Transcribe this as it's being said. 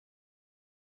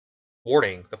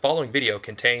Warning, the following video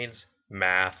contains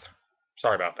math.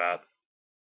 Sorry about that.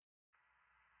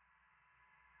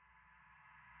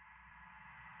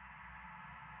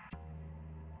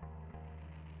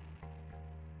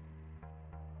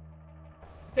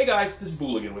 Hey guys, this is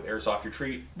Booligan with Airsoft Your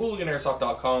Treat,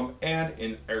 BooliganAirsoft.com, and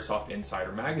in Airsoft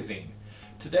Insider Magazine.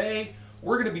 Today,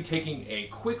 we're going to be taking a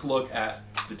quick look at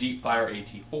the Deep Fire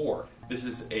AT4. This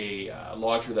is a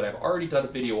launcher that I've already done a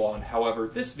video on. However,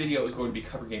 this video is going to be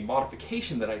covering a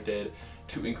modification that I did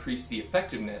to increase the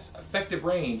effectiveness, effective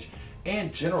range,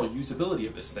 and general usability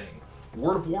of this thing.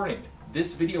 Word of warning,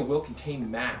 this video will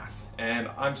contain math, and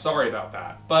I'm sorry about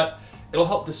that, but it'll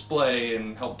help display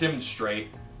and help demonstrate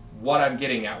what I'm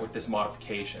getting at with this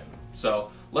modification.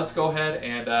 So let's go ahead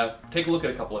and take a look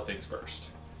at a couple of things first.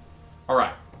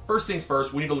 Alright, first things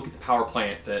first, we need to look at the power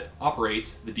plant that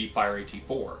operates the Deep Fire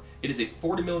AT4. It is a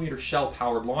 40mm shell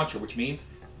powered launcher, which means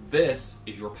this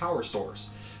is your power source.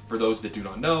 For those that do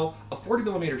not know, a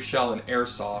 40mm shell in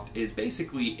airsoft is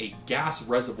basically a gas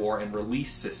reservoir and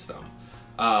release system.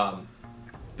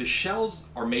 The shells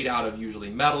are made out of usually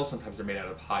metal, sometimes they're made out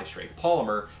of high strength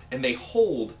polymer, and they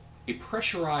hold a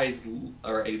pressurized,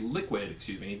 or a liquid,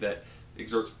 that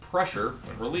exerts pressure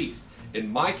when released. In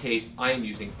my case, I am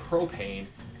using propane.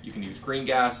 You can use green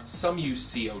gas, some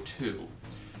use CO2.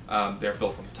 They're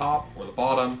filled from the top or the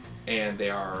bottom, and they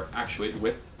are actuated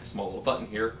with a small little button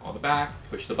here on the back.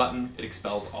 Push the button, it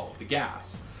expels all of the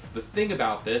gas. The thing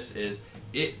about this is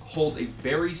it holds a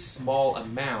very small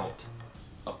amount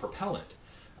of propellant.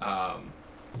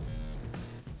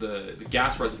 The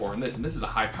gas reservoir in this, and this is a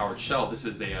high-powered shell. This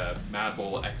is a Mad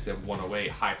Bull XM108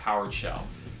 high-powered shell.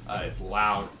 It's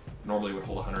loud. Normally would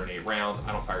hold 108 rounds.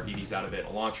 I don't fire BBs out of it in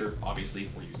a launcher. Obviously,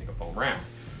 we're using a foam round.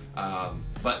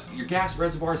 But your gas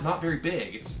reservoir is not very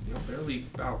big. It's barely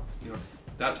about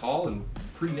that tall and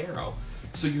pretty narrow.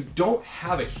 So you don't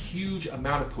have a huge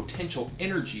amount of potential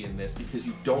energy in this because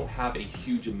you don't have a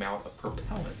huge amount of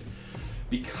propellant.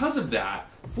 Because of that,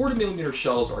 40mm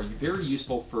shells are very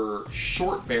useful for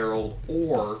short-barreled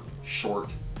or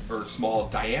small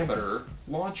diameter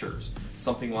launchers.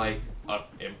 Something like a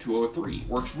M203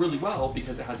 works really well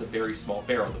because it has a very small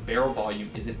barrel. The barrel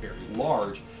volume isn't very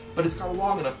large, but it's got a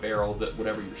long enough barrel that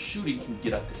whatever you're shooting can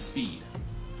get up to speed.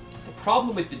 The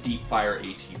problem with the Deep Fire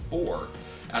AT4,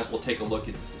 as we'll take a look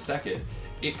in just a second,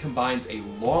 it combines a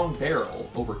long barrel,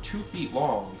 over 2 feet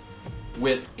long,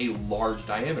 with a large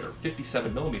diameter.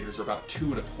 57mm or about 2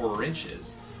 1/4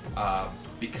 inches.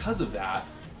 Because of that,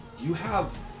 you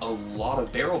have a lot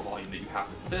of barrel volume that you have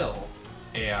to fill,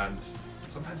 and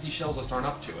sometimes these shells just aren't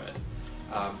up to it.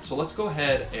 So let's go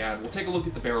ahead and we'll take a look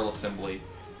at the barrel assembly,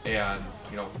 and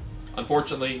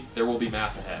unfortunately there will be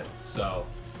math ahead, so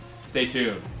stay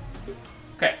tuned.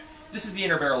 Okay, this is the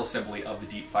inner barrel assembly of the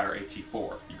Deep Fire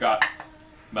AT4. You've got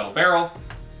metal barrel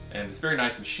and this very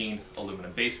nice machined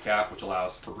aluminum base cap, which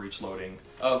allows for breech loading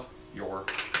of your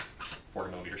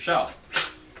 40mm shell.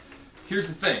 Here's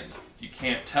the thing, if you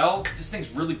can't tell, this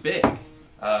thing's really big.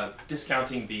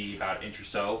 Discounting the about inch or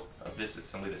so of this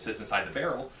assembly that sits inside the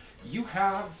barrel, you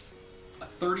have a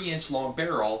 30-inch long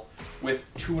barrel with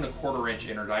 2 1/4 inch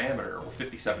inner diameter, or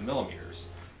 57mm.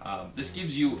 This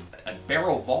gives you a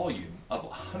barrel volume of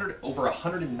over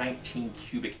 119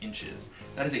 cubic inches.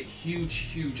 That is a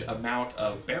huge amount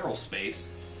of barrel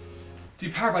space to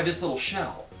be powered by this little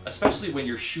shell, especially when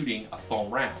you're shooting a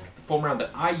foam round. The foam round that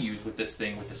I use with this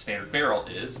thing with the standard barrel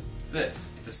is this.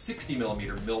 It's a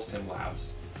 60mm Milsim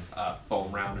Labs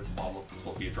foam round. It's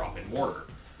supposed to be a drop-in mortar.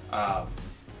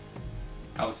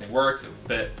 How this thing works, it would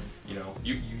fit.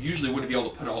 You usually wouldn't be able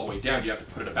to put it all the way down. You have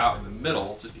to put it about in the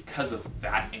middle just because of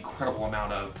that incredible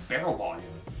amount of barrel volume.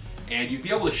 And you'd be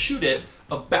able to shoot it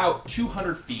about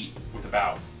 200 feet with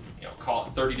about, call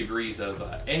it 30 degrees of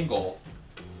angle,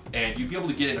 and you'd be able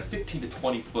to get in a 15 to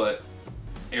 20 foot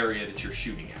area that you're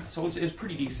shooting at. So it's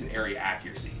pretty decent area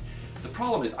accuracy. The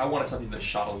problem is I wanted something that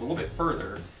shot a little bit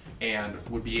further and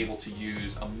would be able to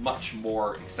use a much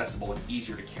more accessible and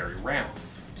easier to carry round.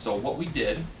 So what we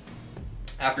did,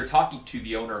 after talking to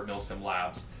the owner of Milsim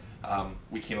Labs,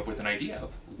 we came up with an idea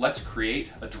of, let's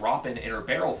create a drop-in inner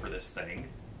barrel for this thing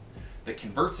that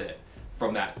converts it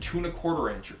from that 2 1/4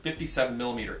 inch or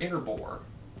 57mm inner bore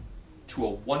to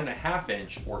a 1.5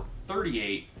 inch or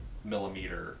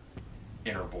 38mm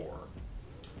inner bore.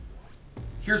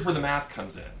 Here's where the math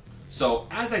comes in. So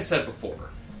as I said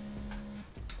before,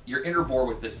 your inner bore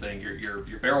with this thing,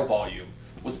 your barrel volume,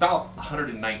 was about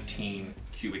 119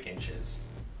 cubic inches.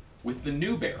 With the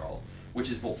new barrel, which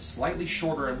is both slightly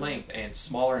shorter in length and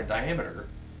smaller in diameter,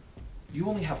 you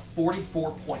only have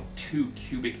 44.2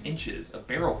 cubic inches of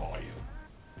barrel volume.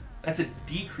 That's a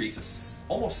decrease of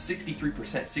almost 63%,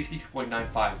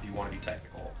 63.95 if you want to be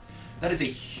technical. That is a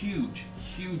huge,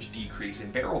 huge decrease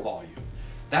in barrel volume.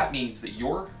 That means that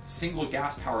your single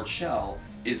gas-powered shell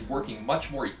is working much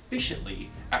more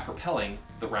efficiently at propelling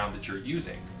the round that you're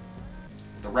using.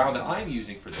 The round that I'm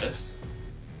using for this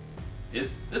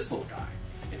is this little guy.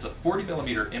 It's a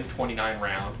 40mm M29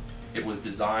 round. It was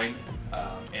designed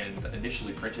and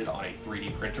initially printed on a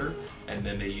 3D printer, and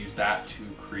then they used that to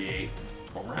create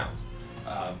foam rounds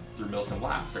through Milsim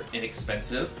Labs. They're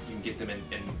inexpensive. You can get them in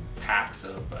packs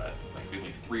of I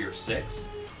believe 3 or 6,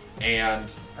 and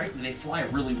frankly they fly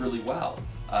really, really well.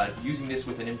 Using this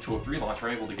with an M203 launcher,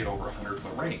 I'm able to get over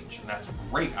 100-foot range, and that's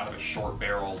great out of a short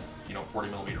barreled,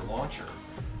 40mm launcher.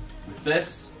 With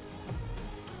this,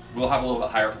 we'll have a little bit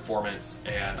higher performance,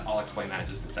 and I'll explain that in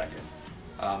just a second.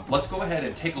 Let's go ahead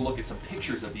and take a look at some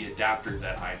pictures of the adapter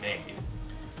that I made,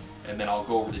 and then I'll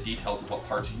go over the details of what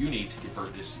parts you need to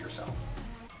convert this to yourself.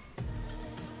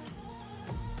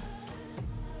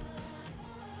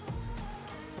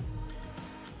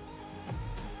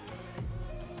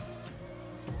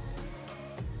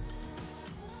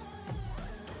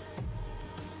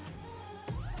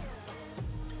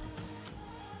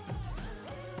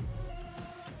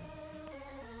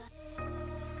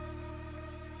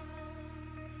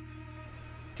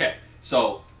 Okay,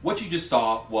 so what you just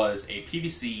saw was a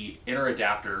PVC inner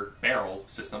adapter barrel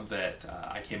system that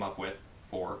I came up with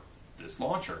for this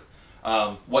launcher.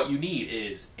 What you need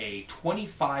is a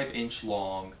 25-inch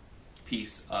long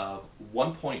piece of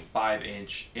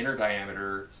 1.5-inch inner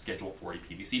diameter Schedule 40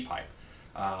 PVC pipe.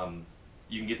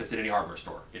 You can get this at any hardware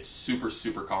store. It's super,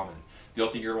 super common. The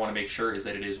other thing you're going to want to make sure is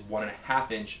that it is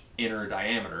 1.5-inch inner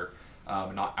diameter,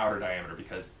 not outer diameter,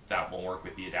 because that won't work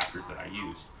with the adapters that I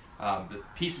used. The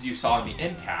pieces you saw in the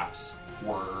end caps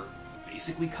were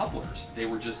basically couplers. They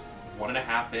were just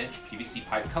 1.5-inch PVC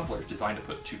pipe couplers designed to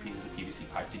put 2 pieces of PVC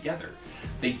pipe together.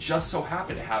 They just so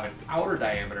happen to have an outer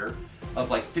diameter of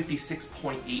like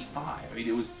 56.85. I mean,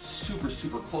 it was super,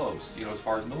 super close, as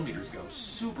far as millimeters go,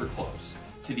 super close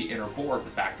to the inner bore of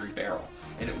the factory barrel.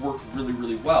 And it worked really,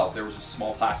 really well. There was a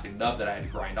small plastic nub that I had to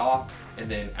grind off, and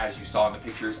then as you saw in the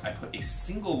pictures, I put a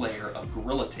single layer of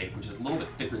Gorilla Tape, which is a little bit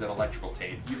thicker than electrical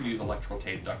tape. You can use electrical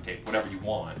tape, duct tape, whatever you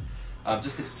want,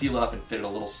 just to seal it up and fit it a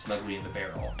little snugly in the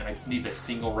barrel. And I just needed a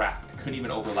single wrap. I couldn't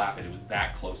even overlap it. It was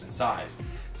that close in size.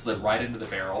 Slid right into the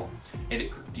barrel, and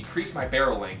it decreased my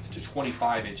barrel length to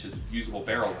 25 inches of usable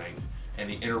barrel length, and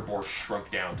the inner bore shrunk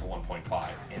down to 1.5,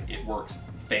 and it works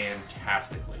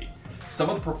fantastically. Some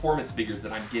of the performance figures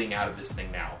that I'm getting out of this thing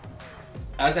now.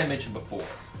 As I mentioned before,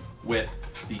 with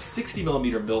the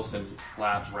 60mm Milsim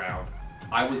Labs round,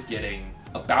 I was getting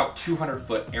about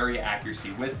 200-foot area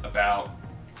accuracy with about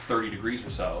 30 degrees or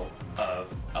so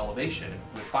of elevation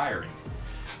with firing.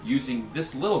 Using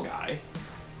this little guy,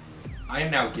 I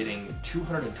am now getting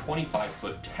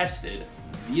 225-foot tested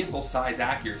vehicle size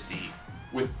accuracy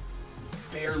with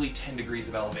barely 10 degrees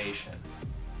of elevation.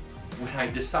 When I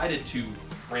decided to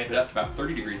ramp it up to about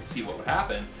 30 degrees to see what would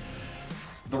happen,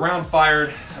 the round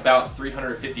fired about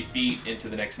 350 feet into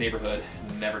the next neighborhood,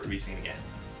 never to be seen again.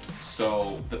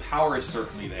 So the power is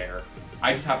certainly there.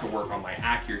 I just have to work on my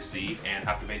accuracy and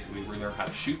have to basically relearn how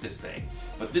to shoot this thing.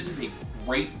 But this is a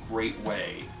great, great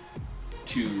way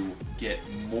to get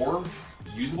more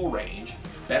usable range,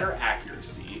 better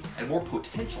accuracy, and more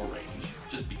potential range,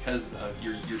 just because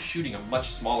you're shooting a much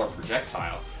smaller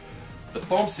projectile. The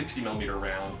foam 60mm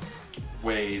round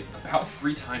weighs about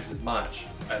 3 times as much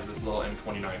as this little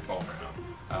M29 foam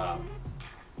round.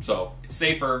 So it's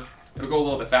safer, it'll go a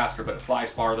little bit faster, but it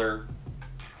flies farther.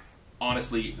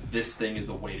 Honestly, this thing is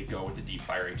the way to go with the Deep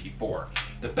Fire AT4.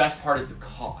 The best part is the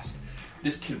cost.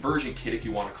 This conversion kit, if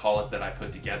you want to call it, that I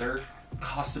put together,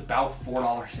 costs about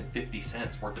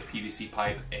 $4.50 worth of PVC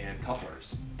pipe and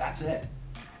couplers. That's it.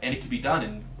 And it can be done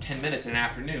in 10 minutes in an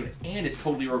afternoon, and it's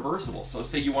totally reversible. So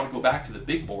say you want to go back to the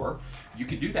big bore, you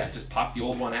can do that. Just pop the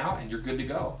old one out and you're good to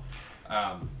go.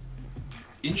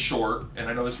 In short, and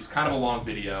I know this was kind of a long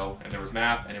video, and there was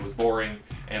math, and it was boring,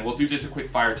 and we'll do just a quick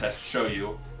fire test to show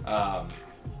you.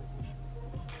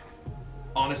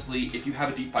 Honestly, if you have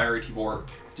a Deep Fire AT4,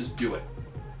 just do it.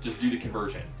 Just do the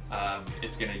conversion.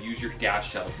 It's going to use your gas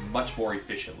shells much more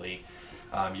efficiently.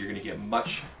 You're going to get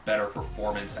much better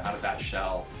performance out of that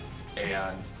shell,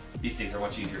 and these things are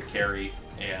much easier to carry,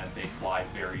 and they fly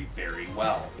very, very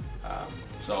well.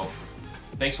 So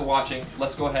thanks for watching.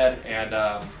 Let's go ahead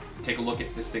and take a look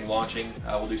at this thing launching.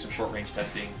 We'll do some short range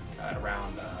testing at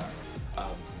around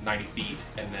 90 feet,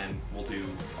 and then we'll do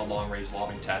a long range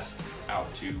lobbing test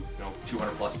out to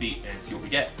 200 plus feet and see what we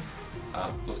get.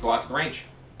 Let's go out to the range.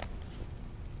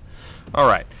 All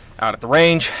right, out at the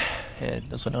range,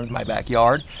 also known as my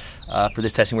backyard. For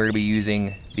this testing, we're going to be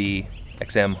using the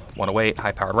XM 108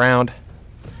 high-powered round,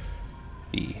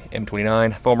 the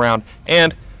M29 foam round,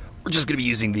 and we're just going to be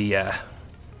using the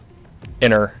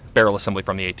inner barrel assembly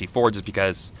from the AT4 just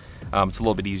because it's a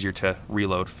little bit easier to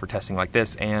reload for testing like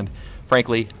this, and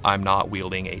frankly, I'm not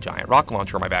wielding a giant rocket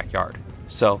launcher in my backyard.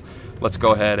 So let's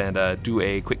go ahead and do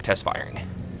a quick test firing.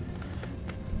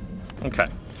 Okay.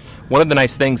 One of the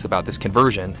nice things about this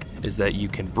conversion is that you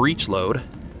can breech load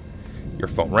your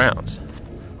foam rounds.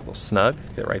 A little snug,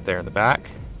 fit right there in the back.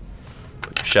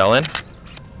 Put your shell in.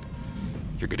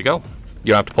 You're good to go.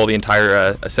 You don't have to pull the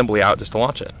entire assembly out just to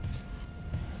launch it.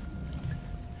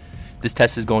 This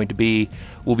test is going to be,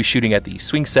 we'll be shooting at the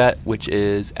swing set, which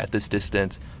is at this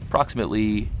distance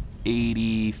approximately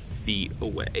 80 feet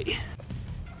away.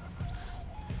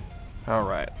 All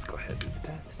right, let's go ahead and do the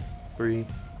test. 3,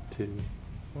 2,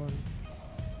 1.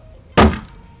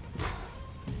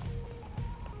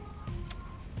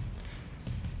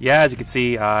 Yeah, as you can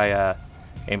see, I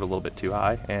aimed a little bit too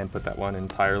high and put that one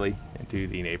entirely into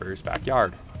the neighbor's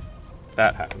backyard.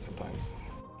 That happens sometimes.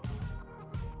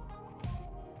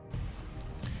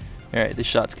 All right, this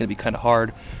shot's gonna be kind of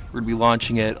hard. We're gonna be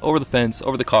launching it over the fence,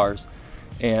 over the cars,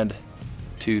 and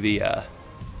to the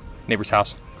neighbor's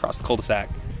house across the cul-de-sac,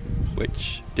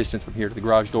 which distance from here to the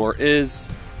garage door is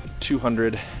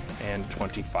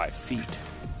 225 feet.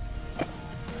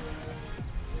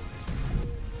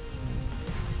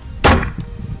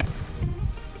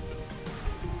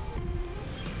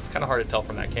 It's kind of hard to tell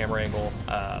from that camera angle.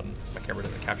 My camera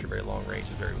doesn't capture very long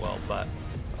ranges very well, but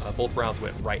both rounds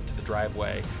went right to the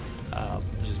driveway,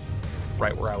 which is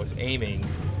right where I was aiming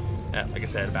at, like I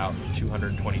said, about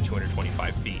 220,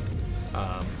 225 feet.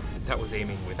 That was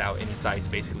aiming without any sights,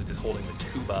 basically just holding the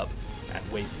tube up at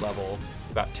waist level,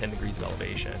 about 10 degrees of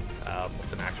elevation. With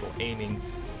some actual aiming,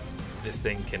 this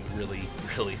thing can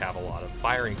really have a lot of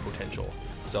firing potential.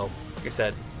 So, like I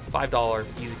said, $5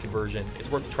 easy conversion.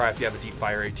 It's worth a try if you have a Deep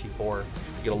Fire AT4.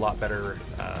 You get a lot better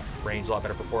range, a lot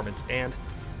better performance, and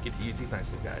get to use these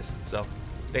nice little guys. So,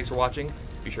 thanks for watching.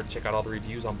 Be sure to check out all the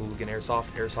reviews on Booligan Airsoft,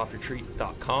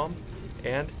 airsofretreat.com,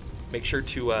 and make sure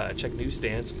to check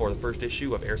newsstands for the first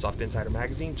issue of Airsoft Insider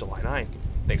Magazine, July 9.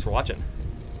 Thanks for watching.